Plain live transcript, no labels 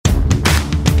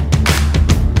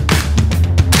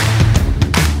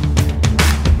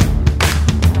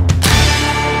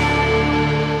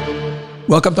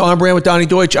Welcome to On Brand with Donnie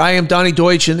Deutsch. I am Donnie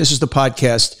Deutsch, and this is the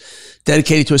podcast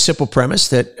dedicated to a simple premise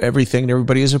that everything and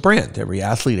everybody is a brand. Every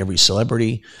athlete, every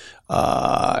celebrity,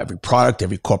 every product,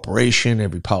 every corporation,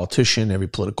 every politician, every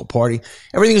political party,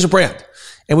 everything is a brand.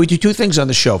 And we do two things on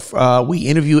the show. We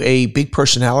interview a big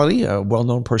personality, a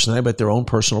well-known personality, but their own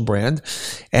personal brand.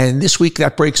 And this week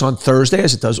that breaks on Thursday,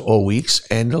 as it does all weeks.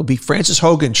 And it'll be Frances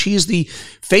Hogan. She is the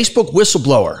Facebook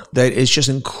whistleblower. That is just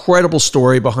an incredible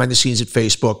story behind the scenes at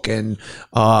Facebook. And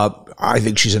I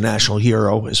think she's a national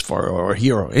hero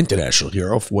international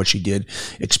hero for what she did,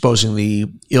 exposing the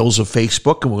ills of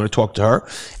Facebook. And we're going to talk to her.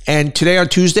 And today on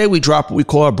Tuesday, we drop what we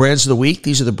call our brands of the week.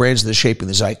 These are the brands that are shaping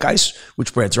the zeitgeist.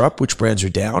 Which brands are up, which brands are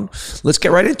down. Let's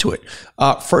get right into it.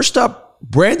 First up,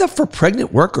 brand up for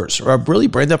pregnant workers, or really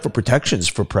brand up for protections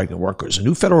for pregnant workers. A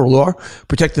new federal law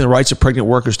protecting the rights of pregnant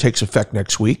workers takes effect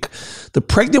next week. The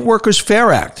Pregnant Workers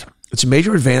Fair Act. It's a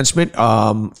major advancement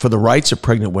for the rights of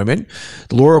pregnant women.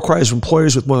 The law requires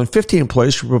employers with more than 15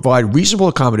 employees to provide reasonable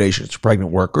accommodations for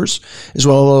pregnant workers, as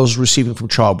well as those receiving from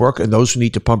child work and those who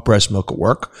need to pump breast milk at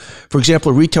work. For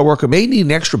example, a retail worker may need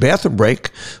an extra bathroom break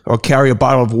or carry a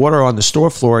bottle of water on the store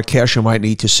floor. A cashier might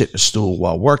need to sit in a stool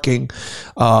while working.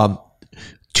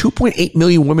 2.8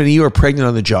 million women a year are pregnant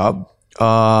on the job.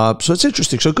 So it's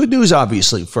interesting. So good news,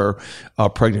 obviously, for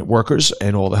pregnant workers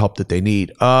and all the help that they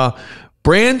need.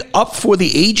 Brand up for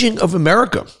the aging of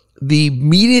America. The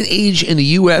median age in the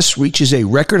U.S. reaches a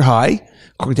record high,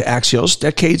 according to Axios.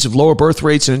 Decades of lower birth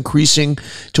rates and increasing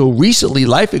till recently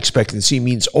life expectancy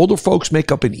means older folks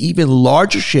make up an even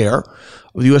larger share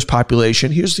of the U.S.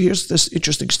 population. Here's this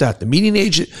interesting stat. The median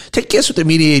age, take a guess what the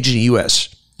median age in the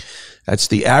U.S. That's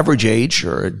the average age,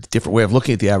 or a different way of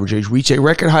looking at the average age, reached a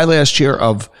record high last year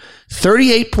of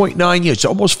 38.9 years.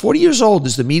 Almost 40 years old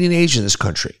is the median age in this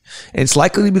country. And it's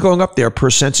likely to be going up there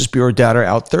per Census Bureau data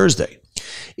out Thursday.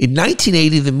 In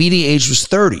 1980, the median age was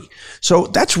 30. So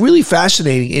that's really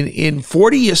fascinating. In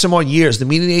 40 some odd years, the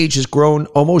median age has grown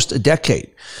almost a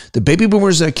decade. The baby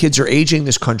boomers and their kids are aging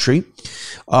this country.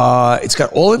 It's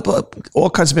got all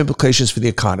kinds of implications for the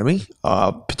economy,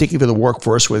 particularly for the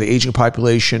workforce, where the aging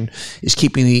population is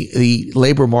keeping the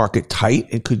labor market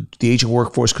tight, and the aging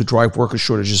workforce could drive worker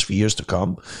shortages for years to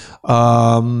come.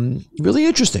 Really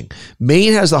interesting.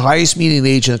 Maine has the highest median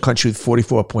age in the country with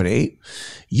 44.8.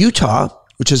 Utah,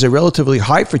 which has a relatively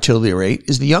high fertility rate,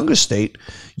 is the youngest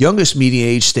median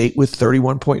age state with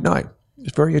 31.9.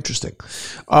 It's very interesting.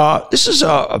 This is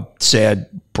a sad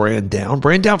brand down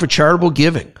for charitable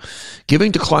giving.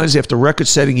 Giving declines after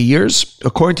record-setting years.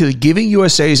 According to the Giving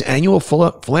USA's annual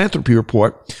philanthropy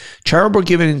report, charitable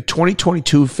giving in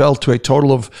 2022 fell to a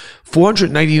total of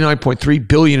 $499.3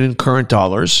 billion in current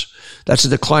dollars. That's a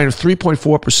decline of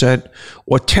 3.4%,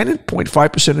 or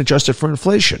 10.5% adjusted for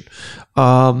inflation.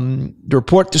 The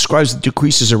report describes the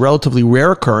decrease as a relatively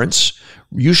rare occurrence,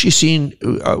 usually seen,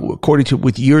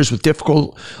 with years with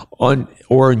difficult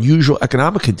or unusual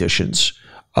economic conditions.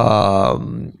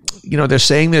 They're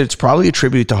saying that it's probably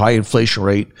attributed to high inflation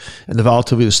rate and the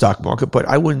volatility of the stock market, but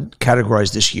I wouldn't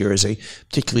categorize this year as a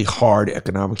particularly hard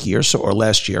economic year, or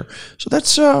last year. So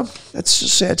that's a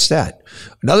sad stat.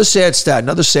 Another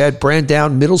sad brand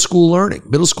down, middle school learning.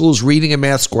 Middle school's reading and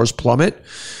math scores plummet.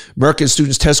 American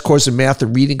students' test scores in math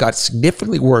and reading got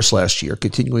significantly worse last year,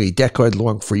 continuing a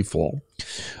decade-long free fall.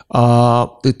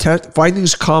 The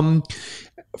findings come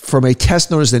from a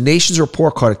test known as the Nations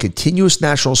Report Card, a continuous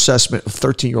national assessment of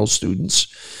 13-year-old students.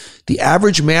 The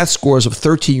average math scores of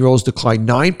 13-year-olds declined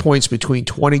 9 points between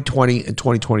 2020 and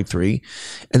 2023,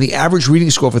 and the average reading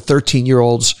score for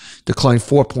 13-year-olds declined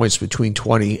 4 points between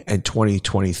 20 and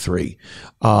 2023.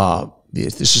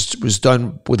 This was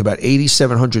done with about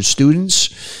 8,700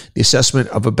 students. The assessment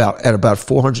of about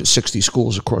 460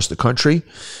 schools across the country.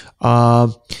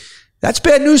 That's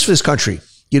bad news for this country.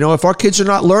 If our kids are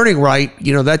not learning right,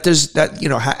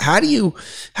 how do you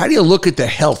look at the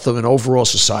health of an overall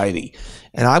society?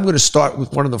 And I'm going to start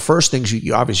with one of the first things.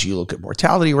 You obviously look at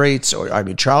mortality rates,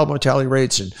 child mortality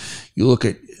rates, and you look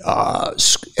at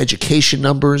education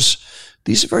numbers.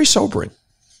 These are very sobering,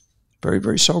 very,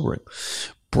 very sobering.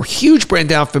 Huge brand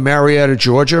down for Marietta,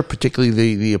 Georgia,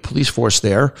 particularly the police force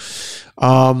there.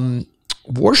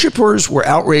 Worshippers were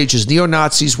outraged as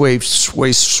neo-Nazis waved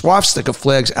swastika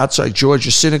flags outside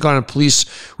Georgia synagogue, and police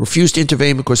refused to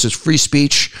intervene because it's free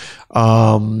speech.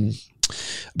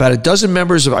 About a dozen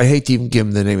members of, I hate to even give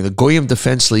them the name, of the Goyim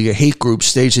Defense League, a hate group,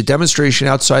 staged a demonstration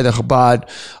outside the Chabad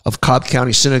of Cobb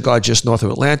County Synagogue just north of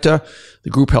Atlanta. The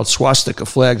group held swastika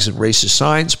flags and racist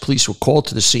signs. Police were called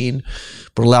to the scene,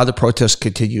 but allowed the protest to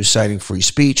continue, citing free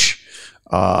speech.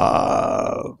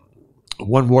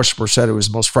 One worshiper said it was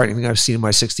the most frightening thing I've seen in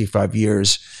my 65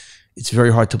 years. It's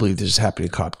very hard to believe this is happening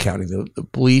in Cobb County. The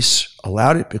police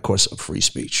allowed it because of free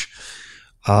speech.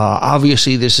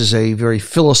 Obviously, this is a very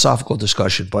philosophical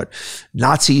discussion, but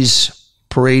Nazis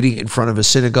parading in front of a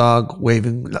synagogue,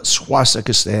 waving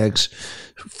swastika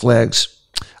flags.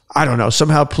 I don't know.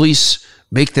 Somehow police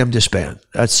make them disband.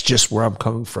 That's just where I'm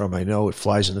coming from. I know it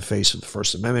flies in the face of the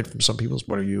First Amendment from some people's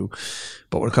point of view,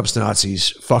 but when it comes to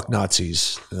Nazis, fuck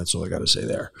Nazis. And that's all I got to say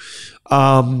there.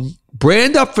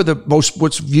 Brand up for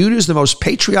what's viewed as the most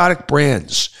patriotic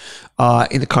brands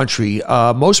in the country.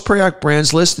 Most patriotic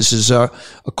brands list. This is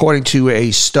according to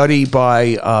a study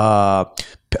by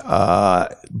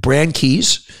Brand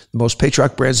Keys, the most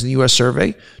patriotic brands in the U.S.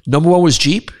 survey. Number one was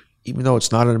Jeep, even though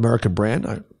it's not an American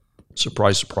brand.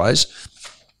 Surprise, surprise.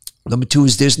 Number two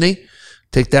is Disney.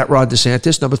 Take that, Ron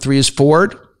DeSantis. Number three is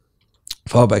Ford,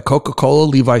 followed by Coca-Cola,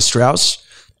 Levi Strauss.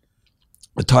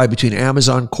 A tie between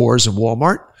Amazon, Coors, and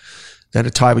Walmart. Then a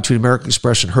tie between American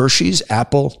Express and Hershey's,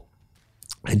 Apple,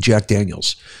 and Jack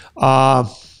Daniels.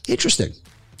 Interesting.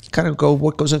 Kind of go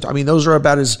what goes into. I mean, those are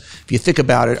about as, if you think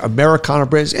about it, Americana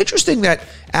brands. Interesting that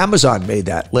Amazon made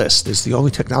that list. It's the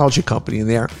only technology company in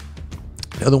there.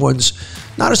 The other ones,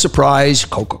 not a surprise.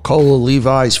 Coca-Cola,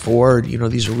 Levi's, Ford.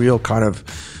 These are real kind of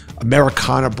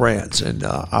Americana brands, and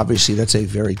obviously that's a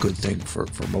very good thing for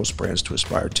most brands to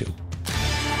aspire to.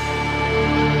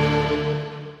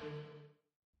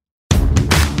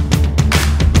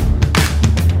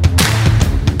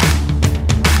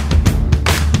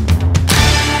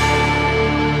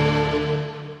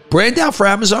 Brand out for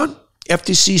Amazon.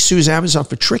 FTC sues Amazon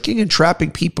for tricking and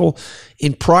trapping people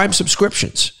in Prime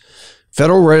subscriptions.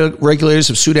 Federal regulators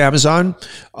have sued Amazon,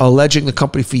 alleging the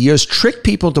company for years tricked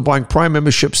people into buying Prime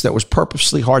memberships that was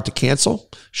purposely hard to cancel.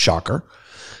 Shocker.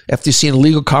 FTC in a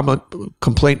legal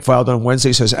complaint filed on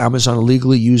Wednesday says Amazon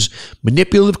illegally used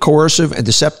manipulative, coercive, and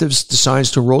deceptive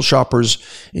designs to enroll shoppers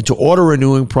into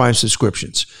auto-renewing Prime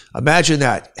subscriptions. Imagine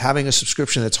that, having a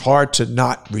subscription that's hard to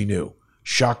not renew.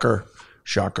 Shocker,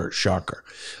 shocker, shocker.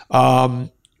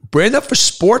 Brand up for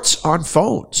sports on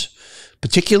phones.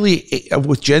 Particularly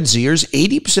with Gen Zers,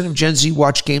 80% of Gen Z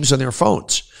watch games on their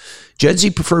phones. Gen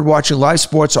Z preferred watching live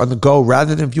sports on the go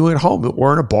rather than viewing at home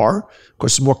or in a bar. Of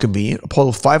course, it's more convenient. A poll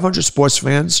of 500 sports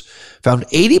fans found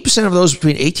 80% of those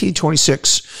between 18 and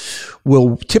 26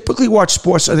 will typically watch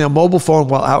sports on their mobile phone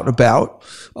while out and about.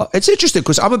 It's interesting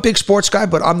because I'm a big sports guy,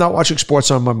 but I'm not watching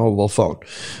sports on my mobile phone.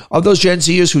 Of those Gen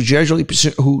Zers who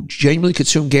genuinely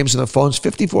consume games on their phones,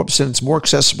 54% is more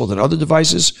accessible than other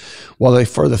devices, while a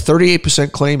further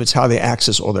 38% claim it's how they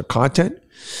access all their content.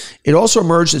 It also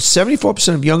emerged that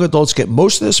 74% of young adults get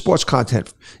most of their sports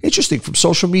content, interesting, from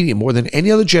social media more than any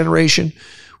other generation,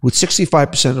 with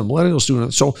 65% of millennials doing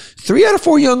it. So 3 out of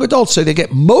 4 young adults say they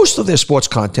get most of their sports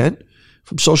content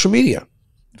from social media.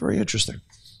 Very interesting.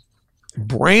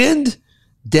 Brand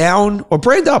up,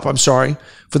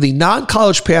 for the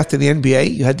non-college path to the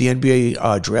NBA. You had the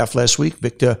NBA draft last week.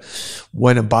 Victor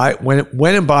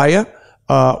Wembanyama.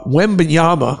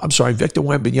 Victor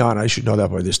Wembanyama. I should know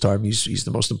that by this time. He's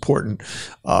the most important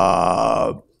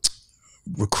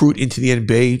recruit into the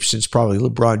NBA since probably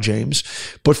LeBron James.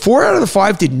 But 4 out of the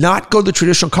 5 did not go the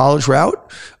traditional college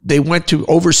route. They went to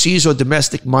overseas or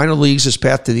domestic minor leagues as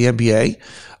path to the NBA.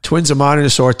 Twins Amon and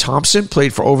Asar Thompson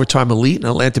played for Overtime Elite, an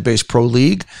Atlanta-based pro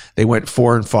league. They went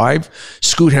 4 and 5.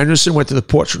 Scoot Henderson went to the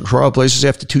Portland Trail Blazers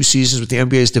after 2 seasons with the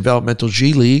NBA's developmental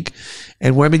G League.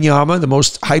 And Wembanyama, the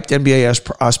most hyped NBA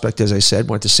prospect, as I said,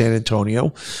 went to San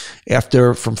Antonio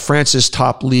from France's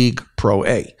top league, Pro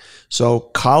A. So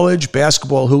college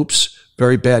basketball hoops,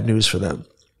 very bad news for them.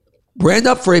 Brand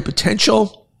up for a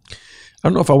potential, I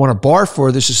don't know if I want to bar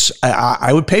for this.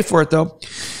 I would pay for it though.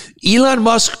 Elon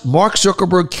Musk, Mark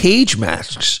Zuckerberg cage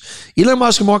masks. Elon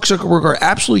Musk and Mark Zuckerberg are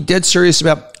absolutely dead serious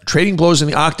about trading blows in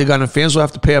the octagon, and fans will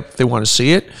have to pay up if they want to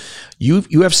see it.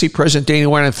 UFC President Dana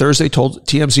White on Thursday told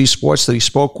TMZ Sports that he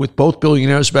spoke with both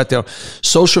billionaires about their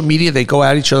social media. They go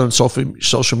at each other on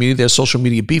social media. Their social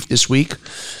media beef this week,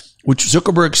 which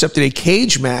Zuckerberg accepted a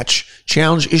cage match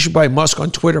challenge issued by Musk on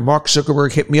Twitter. Mark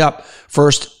Zuckerberg hit me up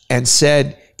first and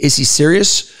said, "Is he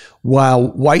serious?" While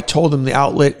White told him the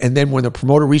outlet, and then when the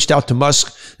promoter reached out to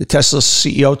Musk, the Tesla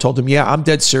CEO told him, "Yeah, I'm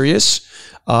dead serious."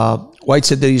 White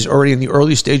said that he's already in the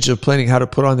early stages of planning how to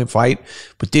put on the fight,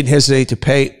 but didn't hesitate to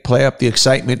play up the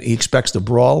excitement. He expects the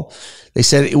brawl. They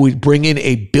said it would bring in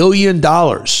 $1 billion.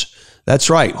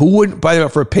 That's right. Who wouldn't buy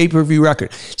that for a pay-per-view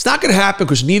record? It's not going to happen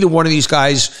because neither one of these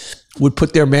guys would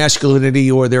put their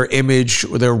masculinity or their image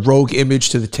or their rogue image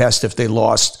to the test if they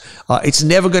lost. It's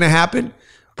never going to happen.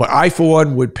 But I, for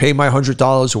one, would pay my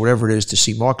 $100 or whatever it is to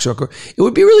see Mark Zuckerberg. It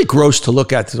would be really gross to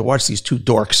look at, to watch these two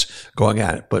dorks going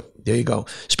at it. But there you go.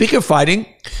 Speaking of fighting,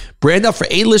 brand up for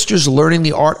A-listers learning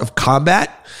the art of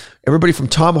combat. Everybody from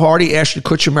Tom Hardy, Ashton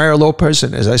Kutcher, Mario Lopez,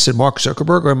 and as I said, Mark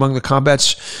Zuckerberg are among the combat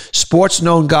sports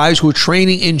known guys who are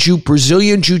training in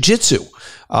Brazilian Jiu-Jitsu.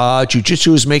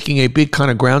 Jiu-Jitsu is making a big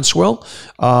kind of groundswell.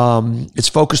 It's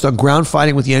focused on ground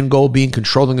fighting with the end goal being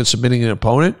controlling and submitting an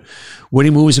opponent.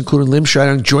 Winning moves including limb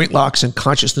shattering, joint locks, and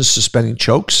consciousness suspending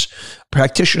chokes.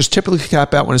 Practitioners typically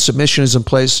tap out when a submission is in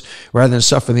place rather than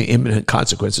suffering the imminent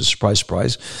consequences. Surprise,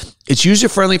 surprise. It's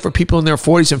user-friendly for people in their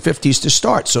 40s and 50s to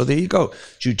start. So there you go.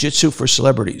 Jiu-Jitsu for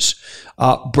celebrities.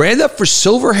 Brand up for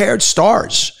silver-haired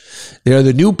stars. They're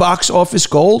the new box office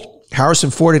gold. Harrison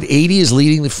Ford at 80 is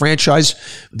leading the franchise,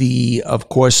 of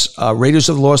course, Raiders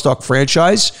of the Lost Ark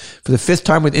franchise for the 5th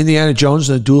time with Indiana Jones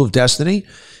and the Duel of Destiny.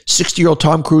 60-year-old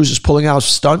Tom Cruise is pulling out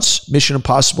stunts. Mission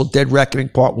Impossible Dead Reckoning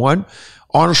Part 1.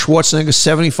 Arnold Schwarzenegger,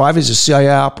 75, is a CIA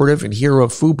operative and hero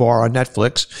of FUBAR on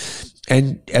Netflix.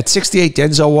 And at 68,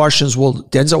 Denzel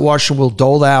Washington will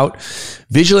dole out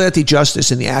vigilante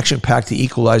justice in the action-packed The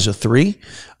Equalizer 3.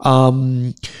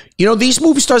 These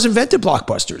movie stars invented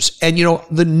blockbusters. And,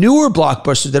 the newer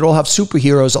blockbusters that all have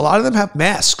superheroes, a lot of them have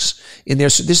masks in there.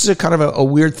 So this is a kind of a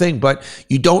weird thing, but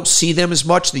you don't see them as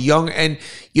much. The young and,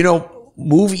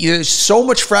 there's so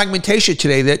much fragmentation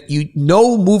today that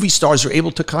movie stars are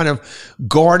able to kind of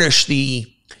garnish the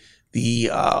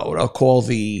what I'll call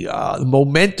the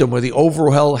momentum or the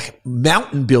overall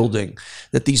mountain building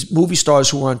that these movie stars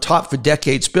who were on top for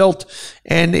decades built.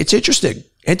 And it's interesting.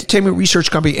 Entertainment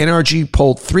research company NRG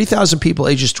polled 3,000 people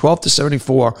ages 12 to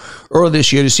 74 earlier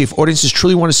this year to see if audiences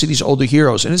truly want to see these older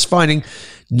heroes. And it's finding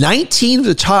 19 of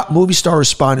the top movie star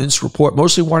respondents report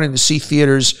mostly wanting to see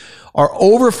theaters are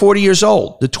over 40 years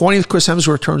old. The 20th, Chris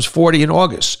Hemsworth, turns 40 in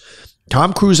August.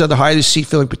 Tom Cruise had the highest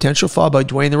seat-filling potential, followed by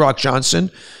Dwayne "The Rock"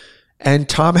 Johnson and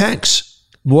Tom Hanks.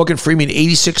 Morgan Freeman,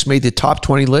 86, made the top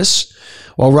 20 lists,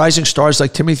 while rising stars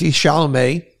like Timothée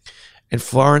Chalamet and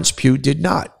Florence Pugh did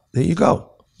not. There you go.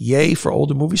 Yay for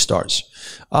older movie stars.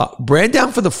 Brand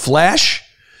down for The Flash.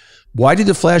 Why did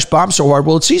The Flash bomb so hard?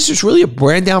 Well, it seems there's really a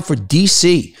brand down for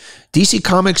DC. DC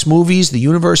Comics movies, the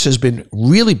universe has been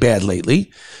really bad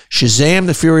lately. Shazam!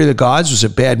 The Fury of the Gods was a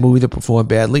bad movie that performed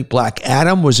badly. Black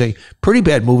Adam was a pretty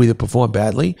bad movie that performed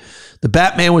badly. The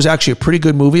Batman was actually a pretty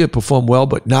good movie that performed well,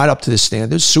 but not up to the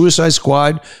standards. Suicide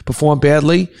Squad performed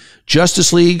badly.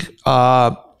 Justice League,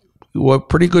 a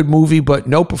pretty good movie, but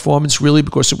no performance really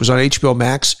because it was on HBO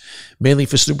Max, mainly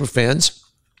for super fans.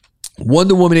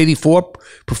 Wonder Woman 84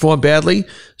 performed badly.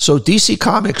 So DC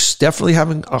Comics definitely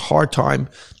having a hard time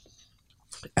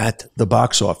at the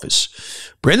box office.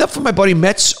 Brand up for my buddy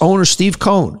Mets owner Steve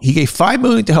Cohen. He gave $5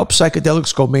 million to help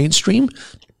psychedelics go mainstream.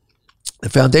 The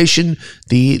foundation,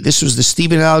 this was the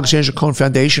Stephen Alexander Cohen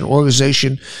Foundation,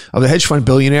 organization of the hedge fund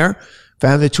billionaire,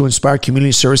 founded to inspire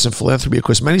community service and philanthropy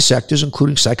across many sectors,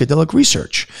 including psychedelic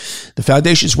research. The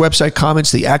foundation's website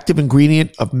comments the active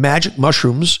ingredient of magic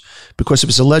mushrooms because of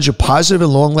its alleged positive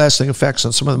and long-lasting effects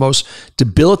on some of the most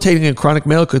debilitating and chronic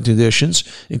medical conditions,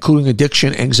 including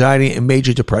addiction, anxiety, and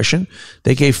major depression.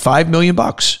 They gave $5 million.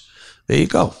 There you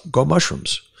go. Go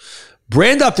mushrooms.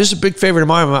 Brand Up, this is a big favorite of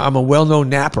mine. I'm a well-known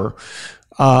napper.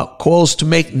 Calls to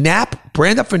make nap,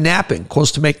 Brand Up for napping,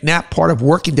 calls to make nap part of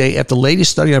working day after the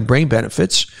latest study on brain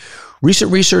benefits.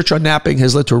 Recent research on napping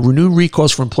has led to renewed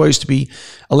recalls for employees to be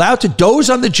allowed to doze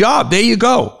on the job. There you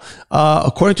go.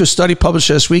 According to a study published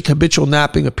this week, habitual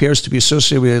napping appears to be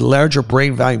associated with a larger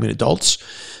brain volume in adults.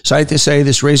 Scientists say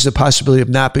this raises the possibility of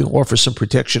napping offers some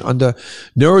protection under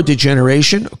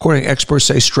neurodegeneration. According to experts,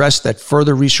 say stress that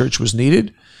further research was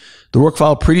needed. The work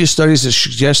followed previous studies that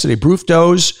suggested a brief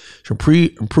doze to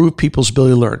improve people's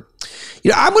ability to learn.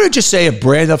 I'm going to just say a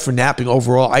brand up for napping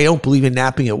overall. I don't believe in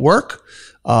napping at work.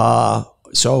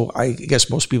 So I guess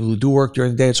most people who do work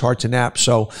during the day, it's hard to nap.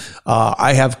 So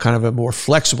I have kind of a more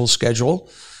flexible schedule.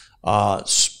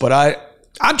 But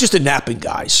I'm just a napping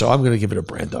guy, so I'm going to give it a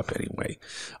brand up anyway.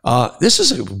 This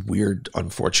is a weird,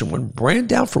 unfortunate one. Brand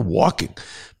down for walking.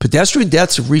 Pedestrian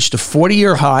deaths have reached a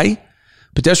 40-year high.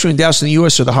 Pedestrian deaths in the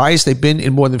U.S. are the highest they've been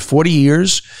in more than 40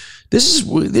 years. This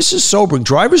is sobering.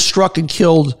 Drivers struck and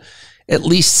killed at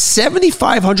least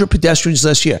 7,500 pedestrians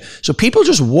last year. So people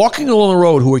just walking along the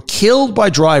road who were killed by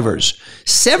drivers,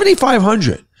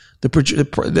 7,500.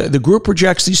 The group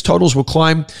projects these totals will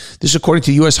climb. This is according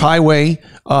to U.S. Highway,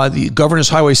 the Governor's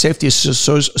Highway Safety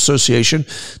Association.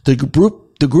 The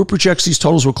group projects these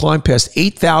totals will climb past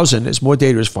 8,000 as more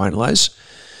data is finalized.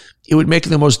 It would make it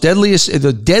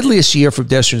the deadliest year for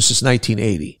pedestrians since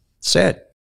 1980. Sad.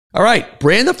 All right,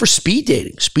 brand up for speed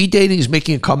dating. Speed dating is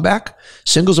making a comeback.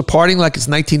 Singles are partying like it's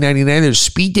 1999. There's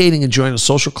speed dating and joining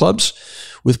social clubs.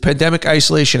 With pandemic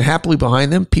isolation happily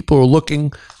behind them, people are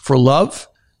looking for love,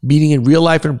 meeting in real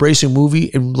life and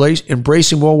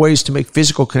embracing more ways to make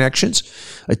physical connections.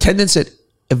 Attendance at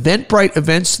Eventbrite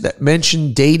events that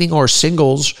mention dating or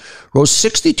singles rose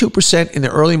 62% in the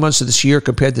early months of this year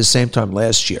compared to the same time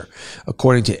last year,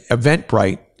 according to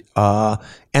Eventbrite.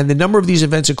 And the number of these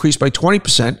events increased by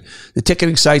 20%. The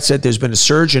ticketing site said there's been a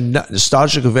surge in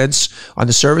nostalgic events on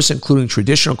the service, including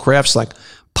traditional crafts like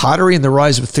pottery and the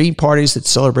rise of theme parties that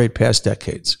celebrate past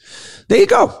decades. There you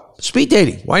go. Speed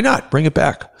dating. Why not? Bring it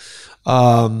back.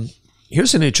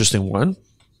 Here's an interesting one.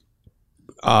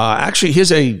 Actually,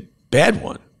 here's a bad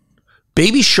one.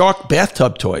 Baby Shark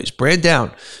bathtub toys. Brand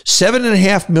down.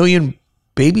 7.5 million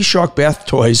Baby Shark bath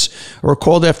toys are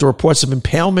called after reports of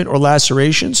impalement or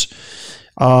lacerations.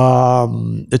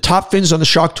 The top fins on the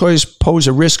shark toys pose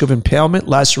a risk of impalement,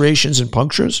 lacerations, and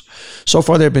punctures. So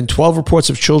far, there have been 12 reports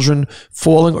of children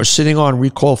falling or sitting on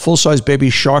recall full-size Baby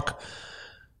Shark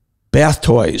bath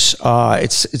toys.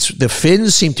 The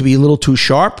fins seem to be a little too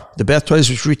sharp. The bath toys,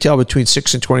 which retail between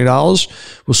 $6 and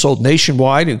 $20, were sold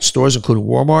nationwide in stores including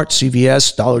Walmart,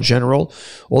 CVS, Dollar General,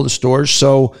 all the stores.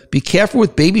 So be careful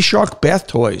with Baby Shark bath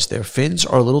toys. Their fins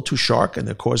are a little too sharp and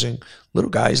they're causing little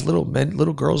guys, little men,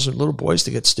 little girls, and little boys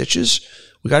to get stitches.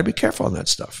 We got to be careful on that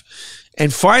stuff.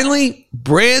 And finally,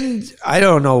 I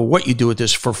don't know what you do with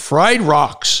this, for Fried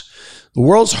Rocks. The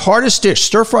world's hardest dish.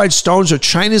 Stir-fried stones are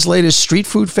China's latest street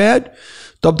food fad.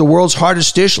 Dubbed the world's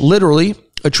hardest dish, literally,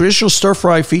 a traditional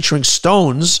stir-fry featuring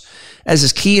stones as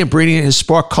its key ingredient has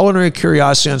sparked culinary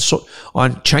curiosity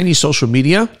on Chinese social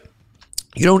media.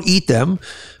 You don't eat them.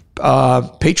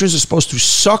 Patrons are supposed to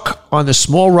suck on the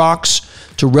small rocks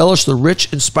to relish the rich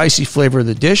and spicy flavor of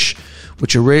the dish,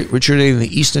 which originated in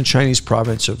the eastern Chinese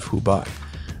province of Hubei.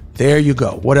 There you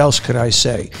go. What else could I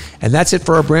say? And that's it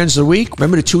for our Brands of the Week.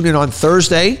 Remember to tune in on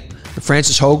Thursday.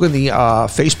 Frances Hogan, the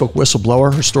Facebook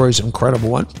whistleblower. Her story is an incredible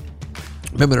one.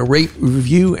 Remember to rate,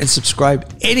 review, and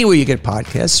subscribe anywhere you get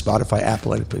podcasts, Spotify,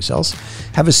 Apple, anyplace else.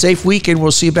 Have a safe week, and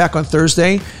we'll see you back on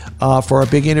Thursday for our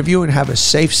big interview. And have a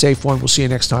safe one. We'll see you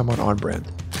next time on Brand.